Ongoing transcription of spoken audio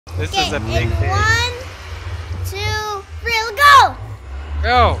This is a big in day. 1, 2, 3, go!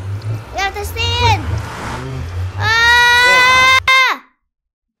 Go! We have to stay in. Ah!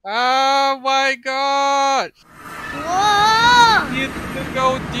 Oh my god! Whoa! Need to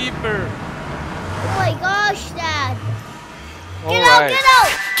go deeper. Oh my gosh, Dad. Get out, Alright. get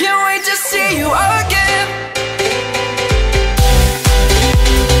out! Can't wait to see you again.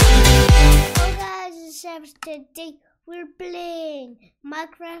 Oh guys, it's Simas. Today we're playing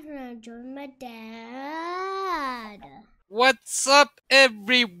Minecraft and I joined my dad. What's up,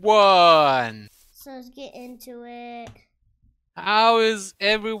 everyone? So let's get into it. How is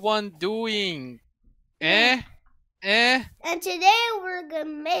everyone doing? Yeah. Eh? And today we're gonna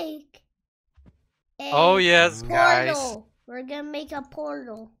make a Oh yes, guys. portal. We're gonna make a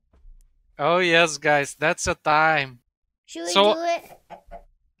portal. Oh yes, guys. That's a time. Should we So- do it?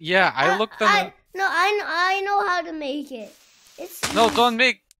 Yeah, I looked on. I know how to make it. It's No, easy.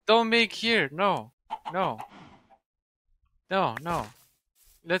 don't make here. No.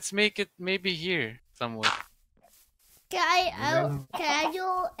 Let's make it maybe here somewhere. Can I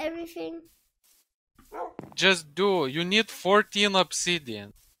do everything? Just do. You need 14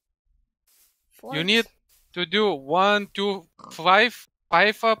 obsidian. You need to do 1, 2, 5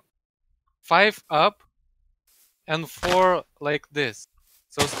 up, 5 up, and 4 like this.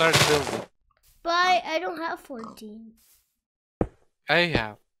 So start building. But I don't have 14. I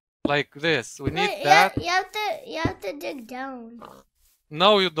have like this. We need But that. you have to dig down.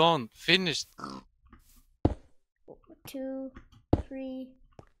 No, you don't. Finished. 2, 3.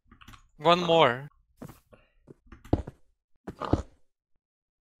 One more.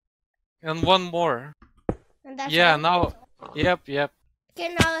 And one more. And that's Yeah, all? now. Yep.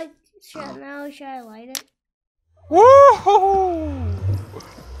 Okay, now should I light it? Woohoo!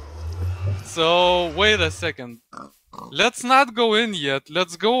 So, wait a second. Let's not go in yet.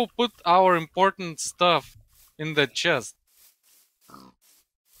 Let's go put our important stuff in the chest.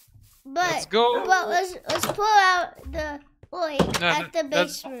 Let's go. But let's pull out the light No, at the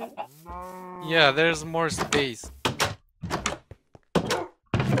that's- basement. Yeah, there's more space.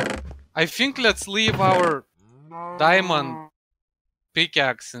 I think let's leave our diamond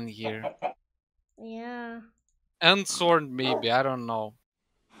pickaxe in here. Yeah. And sword maybe, I don't know.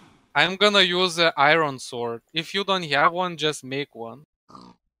 I'm gonna use an iron sword. If you don't have one, just make one.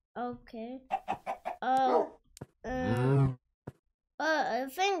 Okay. Oh. I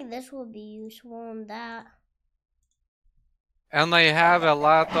think this will be useful in that. And I have a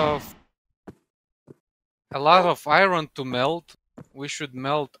lot of iron to melt. We should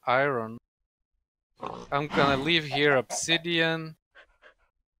melt iron. I'm gonna leave here obsidian.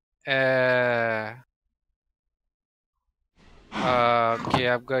 Okay,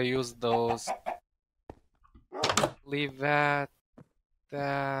 I'm gonna use those. Leave that.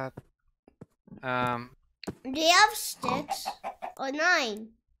 Do you have sticks? Oh, 9.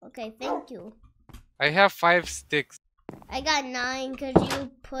 Okay, thank you. I have 5 sticks. I got 9 because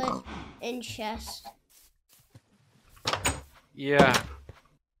you put in chest. Yeah.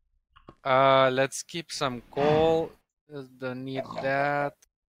 Let's keep some coal. Don't need that.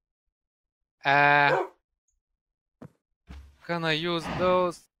 Gonna use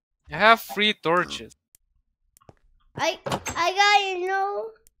those. I have 3 torches. I got you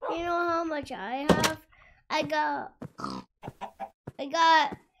know how much I have? I got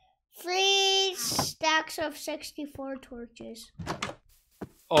 3 stacks of 64 torches.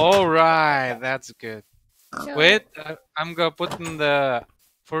 Alright, that's good. So, Wait, I'm gonna put in the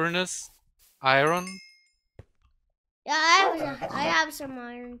furnace iron. yeah, I have some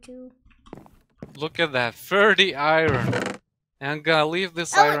iron too. Look at that, 30 iron. And I'm gonna leave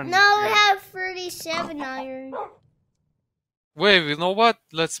this Oh, iron now we here. have 37 iron. Wait, you know what?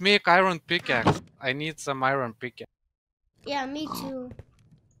 Let's make iron pickaxe. I need some iron pickaxe Yeah, me too.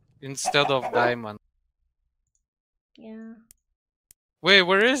 instead of diamond. Yeah. Wait,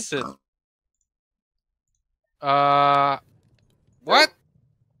 where is it? What?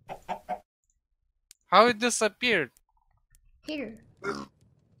 How it disappeared? Here.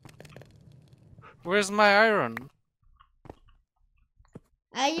 Where's my iron?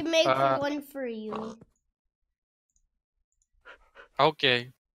 I make Uh, one for you.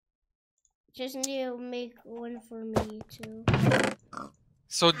 Okay. Just need to make one for me too.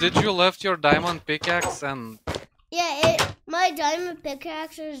 So did you left your diamond pickaxe and Yeah, my diamond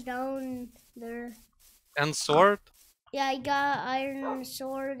pickaxe is down there. sword? Yeah, I got iron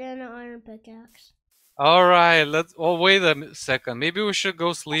sword and an iron pickaxe. Alright, let's wait a second. Maybe we should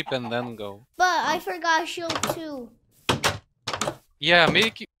go sleep and then go. But I forgot shield too. Yeah,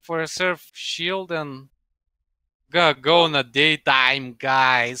 make it for yourself shield and Gotta go in the daytime,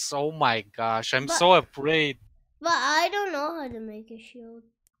 guys. Oh my gosh, I'm so afraid. But I don't know how to make a shield.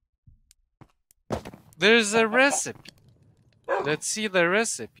 There's a recipe. Let's see the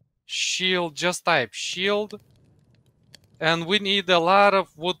recipe. Shield, just type shield. And we need a lot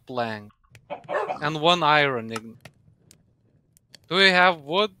of wood plank. And 1 iron. Do we have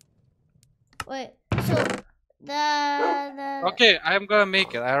wood? Wait, so the Okay, I'm gonna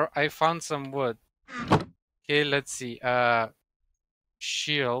make it. I found some wood. Okay, let's see.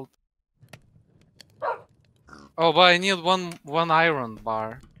 Shield. Oh, but I need one iron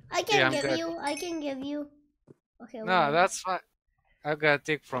bar. I can give you. I can give you. Okay. No, wait. that's fine. I gotta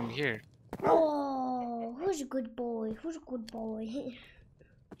take from here. Oh, who's a good boy? Who's a good boy?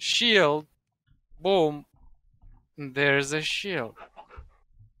 Shield. Boom. There's a shield.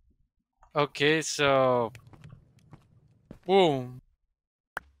 Okay, so boom.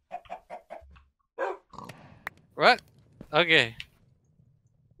 What? Okay.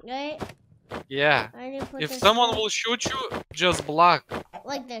 Right? Yeah. I need to put If this someone down. will shoot you, just block.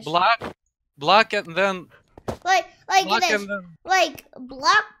 Like this. Block and then Like block this. and then. Like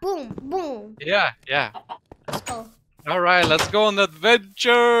block, boom, boom. Yeah, yeah. Let's go. Alright, let's go on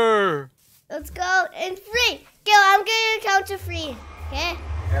adventure. Let's go in 3. Go, I'm gonna count to 3. Okay?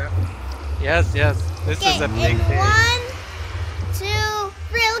 Yes, yes. This Okay, is a big in day. 1, 2,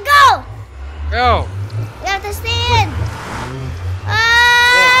 3, let's go! Go. We have to stand.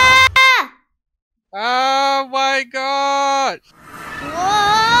 Ah! Oh my god!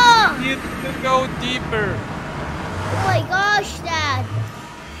 Whoa! Need to go deeper. Oh my gosh, Dad.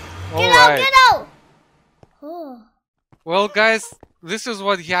 Get out, Alright. get out! Oh. Well, guys, this is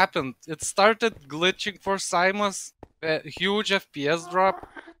what happened. It started glitching for Simas. A huge FPS drop.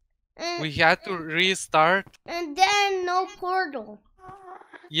 We had to restart. And then no portal.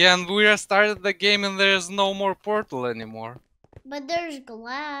 Yeah, and we restarted the game and there's no more portal anymore. But there's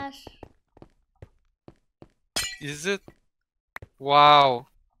glass. Is it? Wow.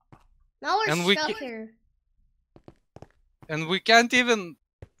 Now we're And we stuck here. And we can't even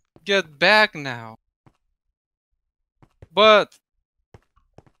get back now. But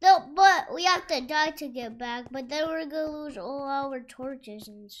No, but we have to die to get back. But then we're gonna lose all our torches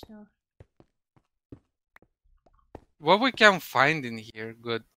and stuff. what we can find in here,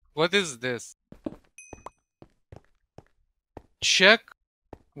 good. What is this? Check.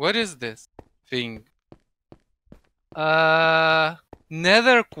 What is this thing?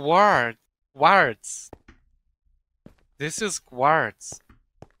 Nether quartz. This is quartz.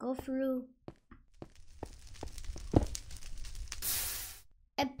 Go through.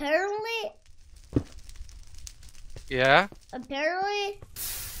 Apparently, Yeah?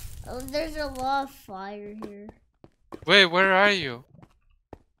 there's a lot of fire here. Wait, where are you?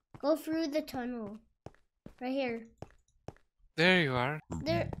 Go through the tunnel. Right here. There you are.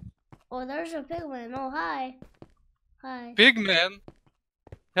 Oh, there's a pigman. Oh, hi. Hi. Pigman?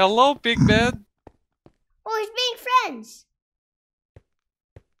 Hello, Pigman. Oh, he's being friends.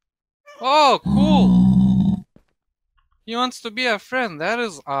 Oh, cool. He wants to be a friend. That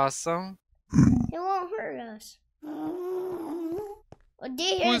is awesome. He won't hurt us. Oh, do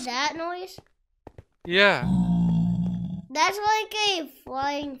you hear that noise? Yeah. That's like a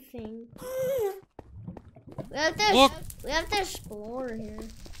flying thing. We have to Look. We have to explore here.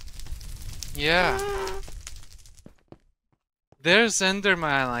 Yeah. There's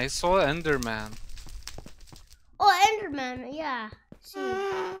Enderman. I saw Enderman. Oh, Enderman. Yeah. See.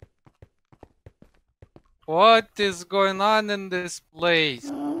 What is going on in this place?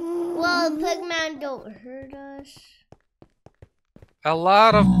 Well, pigman don't hurt us. A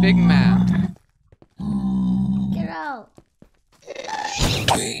lot of pigmen. Get out.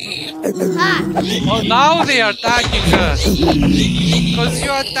 Ah! Oh, now they are attacking us. Because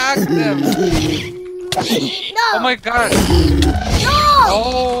you attacked them. No! Oh my god. No!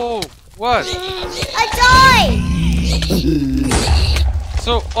 Oh, what? I died!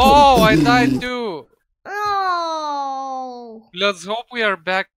 So, oh, I died too. No! Let's hope we are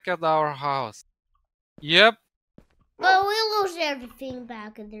back at our house. Yep. But we lose everything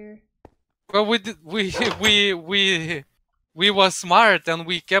back in there. Well, we was smart and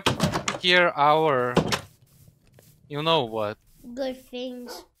we kept here our, you know what? Good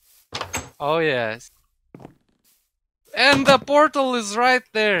things. Oh yes. And the portal is right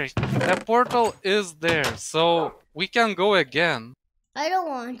there. The portal is there, so we can go again. I don't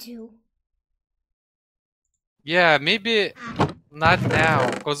want to. Yeah, maybe not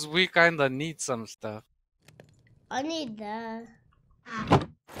now, cause we kinda need some stuff. I need that.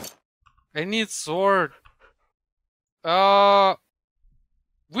 I need sword.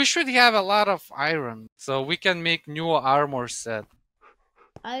 We should have a lot of iron so we can make new armor set.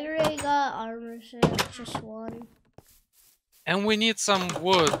 I already got armor set, just one. And we need some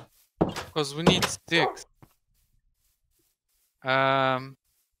wood because we need sticks. Man,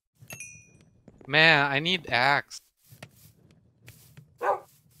 I need axe.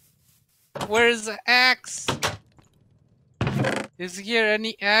 Where's the axe? Is there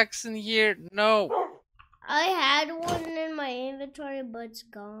any axe in here? No. I had one in my inventory, but it's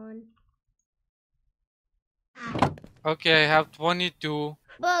gone. Okay, I have 22.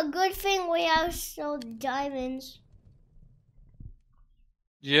 But good thing we have still diamonds.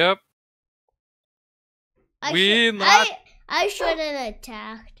 Yep. I shouldn't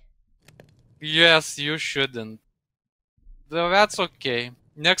attacked. Yes, you shouldn't. Though that's okay.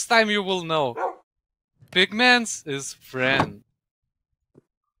 Next time you will know. Pigman's is friend.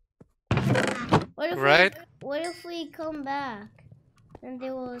 What if we come back and they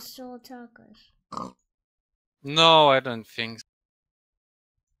will still attack us? No, I don't think so.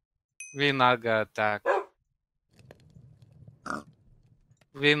 We're not gonna attack.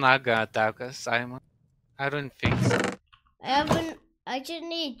 We're not gonna attack us, Simon. I don't think so. I just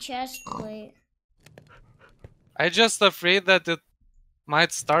need chest plate. I'm just afraid that it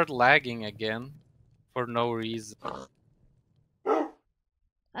might start lagging again for no reason.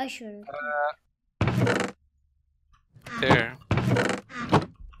 I shouldn't. There.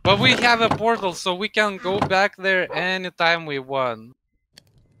 But we have a portal, so we can go back there anytime we want.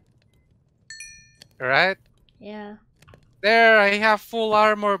 Right? Yeah. There, I have full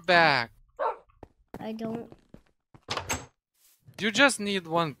armor back. I don't. You just need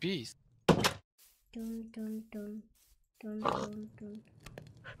one piece. Dun, dun, dun, dun, dun, dun.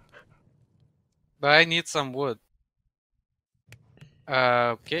 But I need some wood.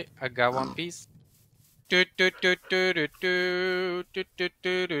 Okay, I got one piece. Here's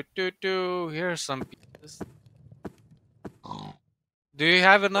some pieces. Do you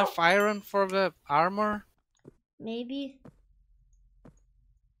have enough iron for the armor? Maybe.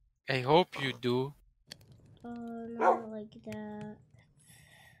 I hope you do. Not like that.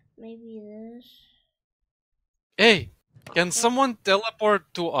 Maybe this. Hey, can someone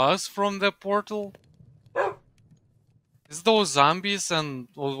teleport to us from the portal? Is those zombies and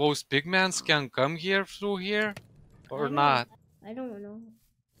all those pigmans can come here through here? Or not? I don't know.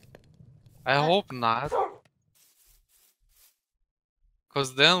 I hope not.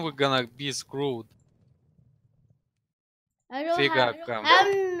 Cause then we're gonna be screwed. I have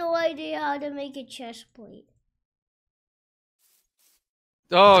no idea how to make a chest plate.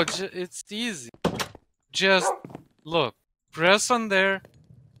 Oh, it's easy. Just look, press on there,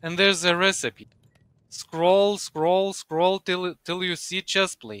 and there's a recipe. Scroll, scroll, scroll till you see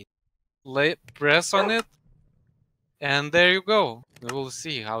chest plate. Press on it, and there you go. We will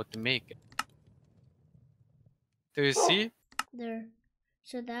see how to make it. Do you see? There.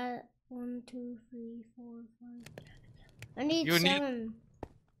 So that 1, 2, 3, 4, 5. I need 7.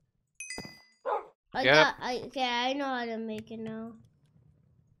 Okay, I know how to make it now.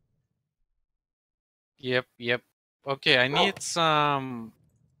 Yep. Okay, I need some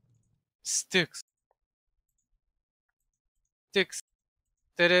sticks. Sticks.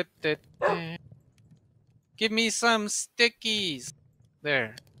 Give me some stickies.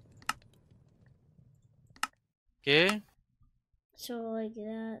 There. Okay. So like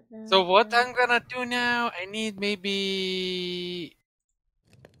that. So what I'm gonna do now? I need maybe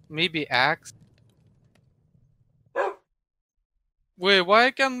axe. Wait, why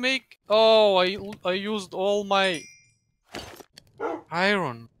I can make? Oh, I used all my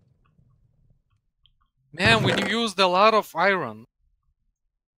iron. Man, we used a lot of iron.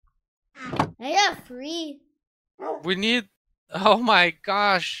 I have 3. We need. Oh my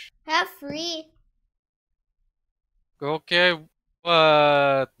gosh. Have 3. Okay,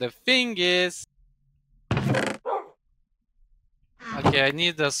 but the thing is. Okay, I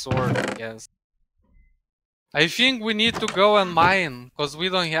need a sword, I guess. I think we need to go and mine, because we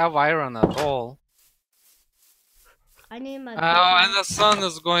don't have iron at all. I need my and the sun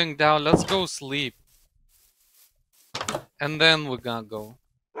is going down. Let's go sleep. And then we're gonna go.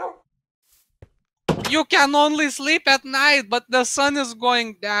 You can only sleep at night, but the sun is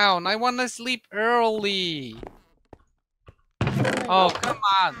going down. I wanna sleep early. Oh, come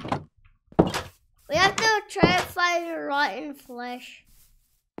on. We have to try to find rotten flesh.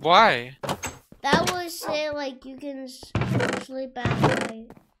 Why? That would say like you can sleep at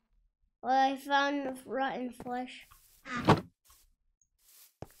night. Well, I found rotten flesh.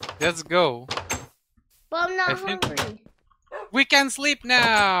 Let's go. But I'm not hungry. We can sleep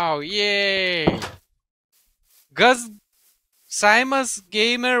now! Yay! Simas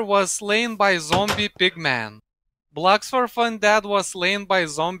Gamer was slain by zombie pigman. Blocks for Fun Dad was slain by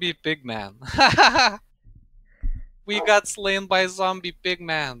zombie pigman. We got slain by zombie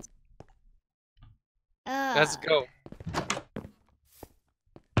pigman. Let's go.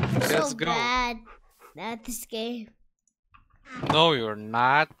 Let's So go. bad at this game. No, you're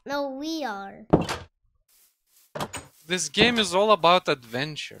not. No, we are. This game is all about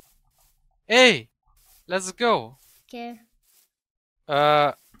adventure. Hey, let's go. Okay.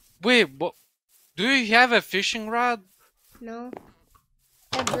 Wait, do you have a fishing rod? No.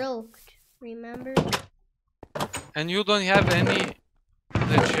 I broke. Remember? And you don't have any in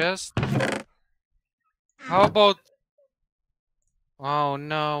the chest? How about... Oh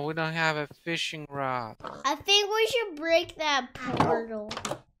no, we don't have a fishing rod. I think we should break that portal.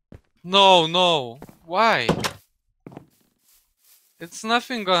 No. Why? It's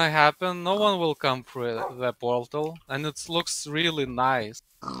nothing gonna happen. No one will come through the portal. And it looks really nice.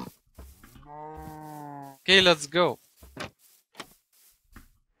 Okay, let's go.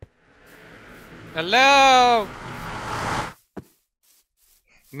 Hello!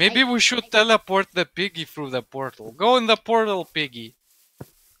 Maybe we should teleport the piggy through the portal. Go in the portal, piggy.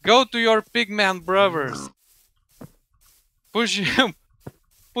 Go to your pigman brothers. Push him.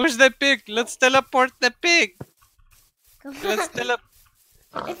 Push the pig. Let's teleport the pig. Let's teleport.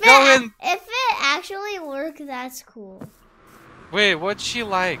 If it actually works, that's cool. Wait, what she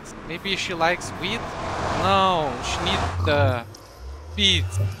likes? Maybe she likes wheat? No, she needs the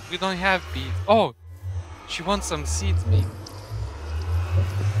beets. We don't have beets. Oh, she wants some seeds, maybe.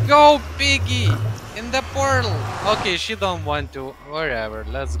 Go, piggy! In the portal! Okay, she don't want to. Whatever,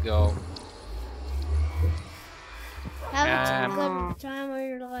 let's go. Have a good time of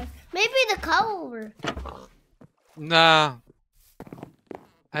your life. Maybe the cow will work. Nah.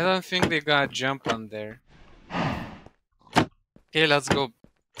 I don't think they gonna jump on there. Okay, let's go.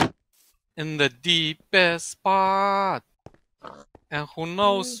 In the deepest spot. And who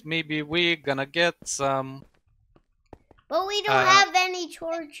knows, maybe we gonna get some... But we don't have any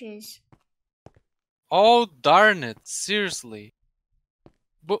torches. Oh, darn it. Seriously.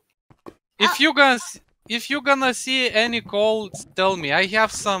 But if you gonna see any coal, tell me. I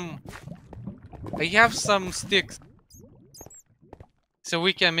have some sticks. So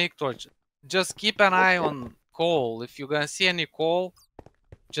we can make torches. Just keep an eye on coal. If you're gonna see any coal,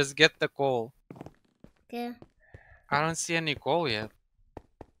 just get the coal. Okay. I don't see any coal yet.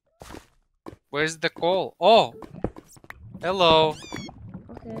 Where's the coal? Oh! Hello.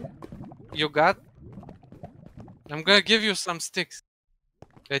 Okay. You got? I'm gonna give you some sticks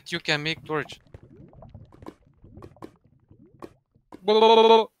that you can make torch.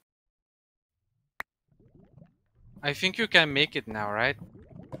 I think you can make it now, right?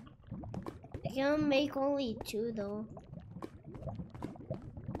 I can make only 2 though.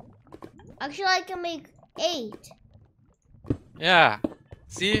 Actually, I can make 8. Yeah.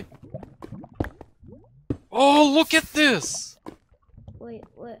 See? Oh, look at this! Wait.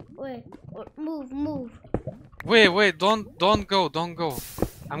 Move. Wait, don't go.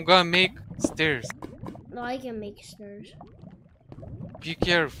 I'm gonna make stairs. No, I can make stairs. Be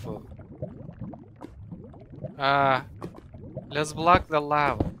careful. Let's block the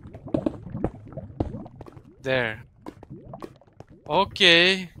lava. There.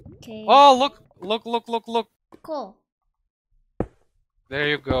 Okay. Okay. Oh, look. Cool. There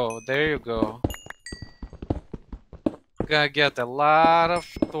you go. Gonna get a lot of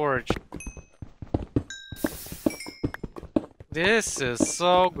torch. This is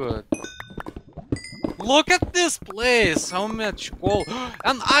so good. Look at this place! How much gold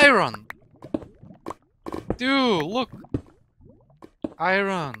and iron! Dude, look!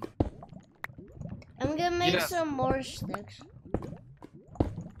 Iron. I'm gonna make some more sticks.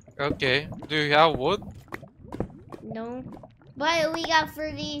 Okay. Do you have wood? No. But we got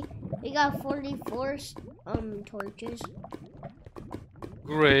 44 torches.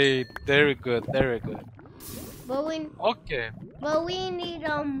 Great. Very good. But we need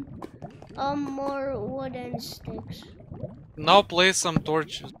more wooden sticks. Now place some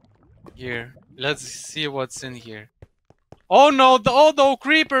torches here. Let's see what's in here. Oh no, the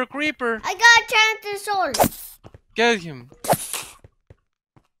creeper! I got enchanted sword. Get him.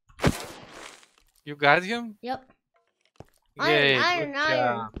 You got him? Yep. Yay, Iron.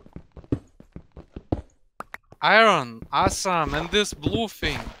 Iron, awesome. And this blue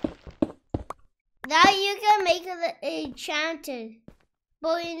thing. Now you can make it enchanted.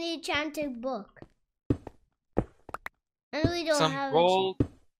 But we need enchanted book. And we don't Some have gold.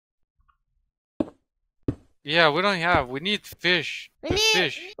 Yeah, we don't have. We need fish. We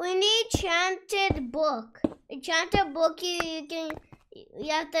need enchanted book. enchanted book, you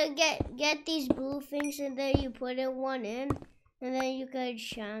have to get these blue things, and then you put one in, and then you can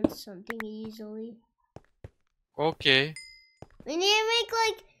enchant something easily. Okay. We need to make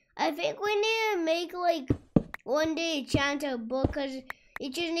I think we need to make one day enchanted book, cause you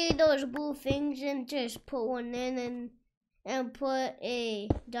just need those blue things and just put one in and put a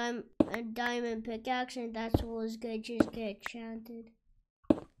diamond pickaxe, and that's what's good. Just get enchanted.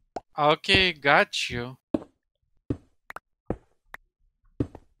 Okay, got you.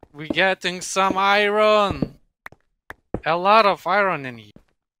 We getting some iron. A lot of iron in here.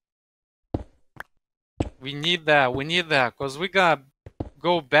 We need that, cause we gotta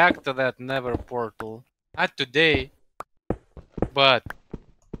go back to that nether portal. Not today, but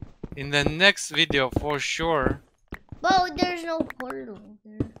in the next video for sure. But there's no portal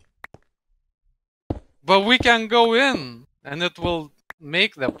there. But we can go in, and it will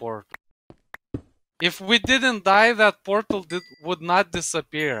make the portal. If we didn't die, that portal would not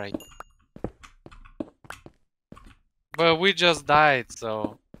disappear, right? But we just died,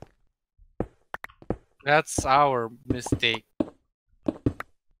 so that's our mistake.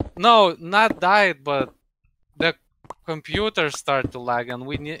 No, not died, but the computer started to lag and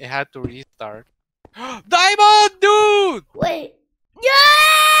we had to restart. Diamond, dude! Wait.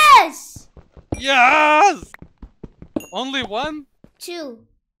 Yes! Yes! Only one? 2.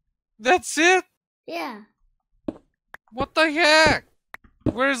 That's it? Yeah. What the heck?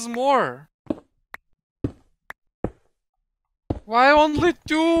 Where's more? Why only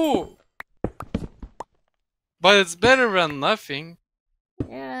 2? But it's better than nothing.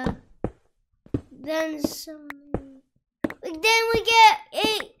 Yeah. Then some. Then we get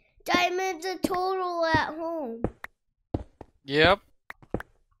 8 diamonds a total at home. Yep.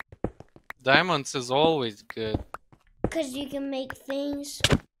 Diamonds is always good. Because you can make things.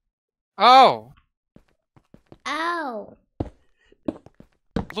 Oh! Ow.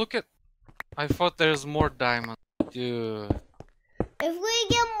 Look at... I thought there's more diamonds. Dude. If we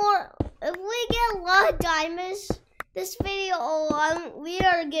get a lot of diamonds this video alone, we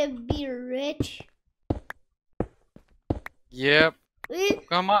are gonna be rich. Yep.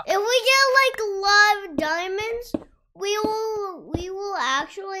 Come on. If we get a lot of diamonds, we will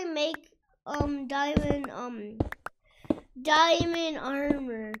actually make diamond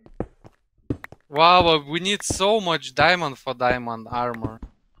armor. Wow, but we need so much diamond for diamond armor.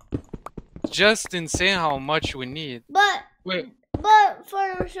 Just insane how much we need. But wait. But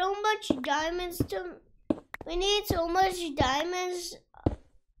for so much diamonds we need so much diamonds,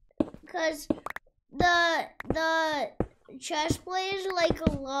 because the chest plate is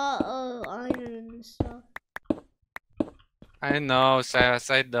a lot of iron and stuff. I know, Simas,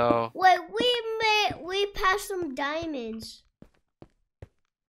 I know. Wait, we passed some diamonds.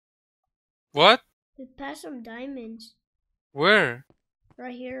 What? We passed some diamonds. Where?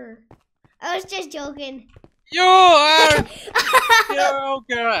 Right here. I was just joking. You are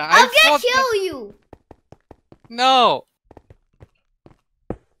joker. I'm gonna kill you. No.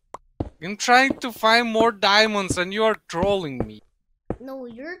 I'm trying to find more diamonds and you are trolling me. No,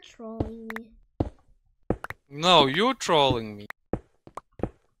 you're trolling me. No, you're trolling me.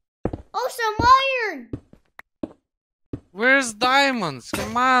 Oh, some iron. Where's diamonds?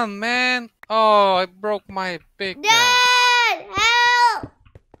 Come on, man. Oh, I broke my pickaxe. Dad, help!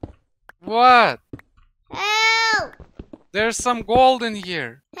 What? Help! There's some gold in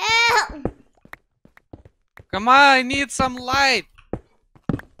here. Help! Come on, I need some light.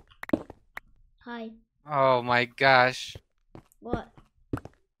 Hi. Oh my gosh. What?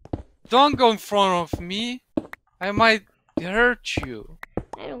 Don't go in front of me. I might hurt you.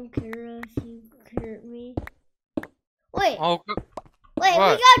 I don't care if you hurt me. Wait. Oh, wait,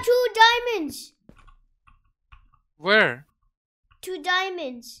 what? we got 2 diamonds. Where? 2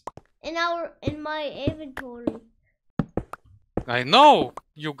 diamonds in my inventory. I know.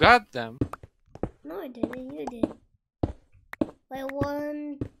 You got them. No, I didn't. You did. Wait,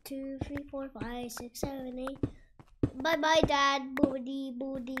 1, 2, 3, 4, 5, 6, 7, 8. Bye bye, Dad. Booty,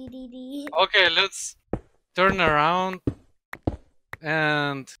 booty, dee dee. Okay, let's turn around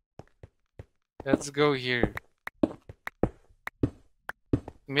and let's go here.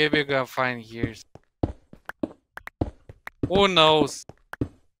 Maybe we're gonna find here. Who knows?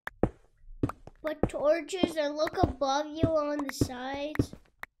 Put torches and look above you on the sides,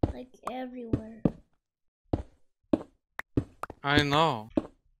 everywhere. I know.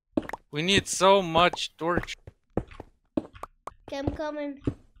 We need so much torch. Okay, I'm coming.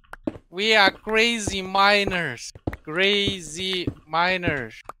 We are crazy miners. Crazy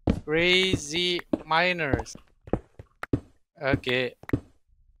miners. Crazy miners. Okay.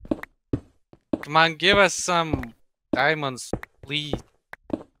 Come on, give us some diamonds, please.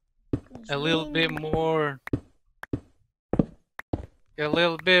 A little bit more. A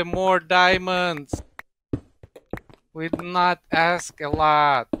little bit more diamonds. We did not ask a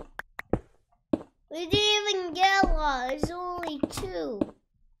lot. We didn't even get a lot. It's only 2.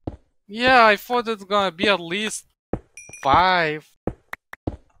 Yeah, I thought it's gonna be at least 5.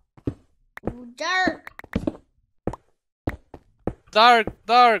 Dark.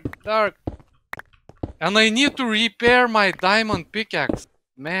 Dark. And I need to repair my diamond pickaxe.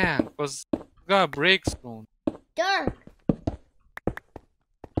 Man, because it's gonna break soon. Dark.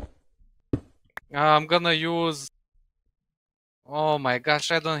 I'm gonna use... Oh my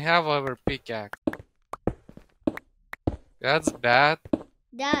gosh, I don't have our pickaxe. That's bad.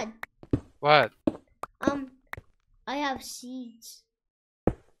 Dad. What? I have seeds.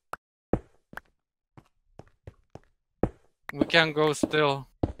 We can go still.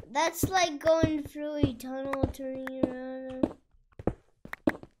 That's like going through a tunnel, turning around.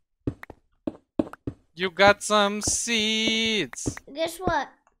 You got some seeds. Guess what?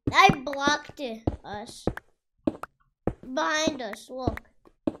 I blocked us. Behind us, look.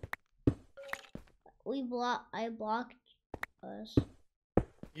 I blocked us.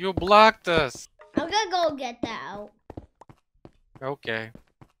 You blocked us. I'm gonna go get that out. Okay.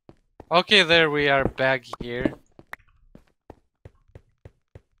 Okay, there we are back here.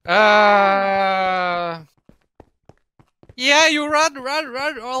 Yeah, you run,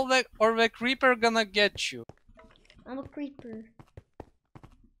 or the creeper gonna get you. I'm a creeper.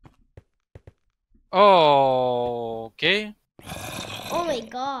 Oh, okay. Oh my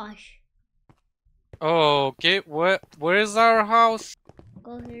gosh. Okay, where's our house?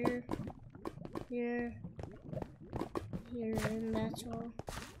 Go here, here, and that's all.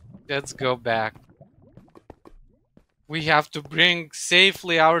 Let's go back. We have to bring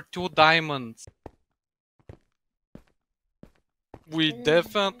safely our 2 diamonds. We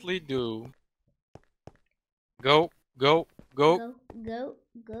definitely do. Go. Go.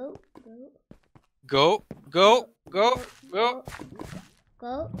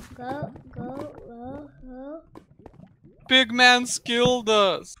 Pigman's killed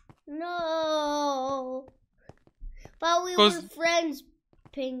us. No. But we were friends,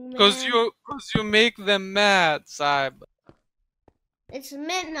 Pigman. Cause you make them mad, Sib. It's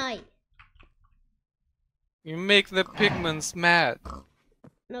midnight. You make the pigments mad.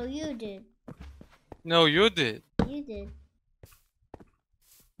 No, you did. No, you did. You did.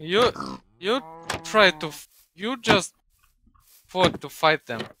 You tried to. You just fought to fight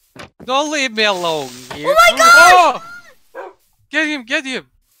them. Don't leave me alone here. Oh my god! Oh! Get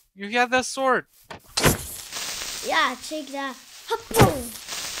him! You had that sword. Yeah, take that.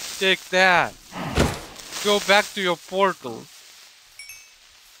 Take that. Go back to your portal.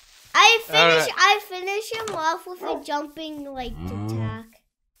 I finish him off with a jumping attack.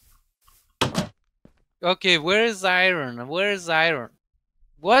 Okay, where is iron? Where is iron?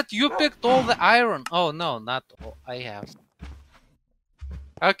 What? You picked all the iron? Oh no, not all. I have.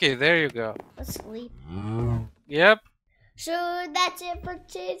 Okay, there you go. Let's sleep. Yep. So that's it for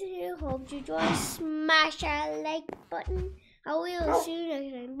today. Hope you enjoyed. Smash that like button. I will see you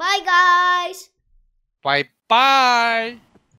next time. Bye, guys. Bye bye.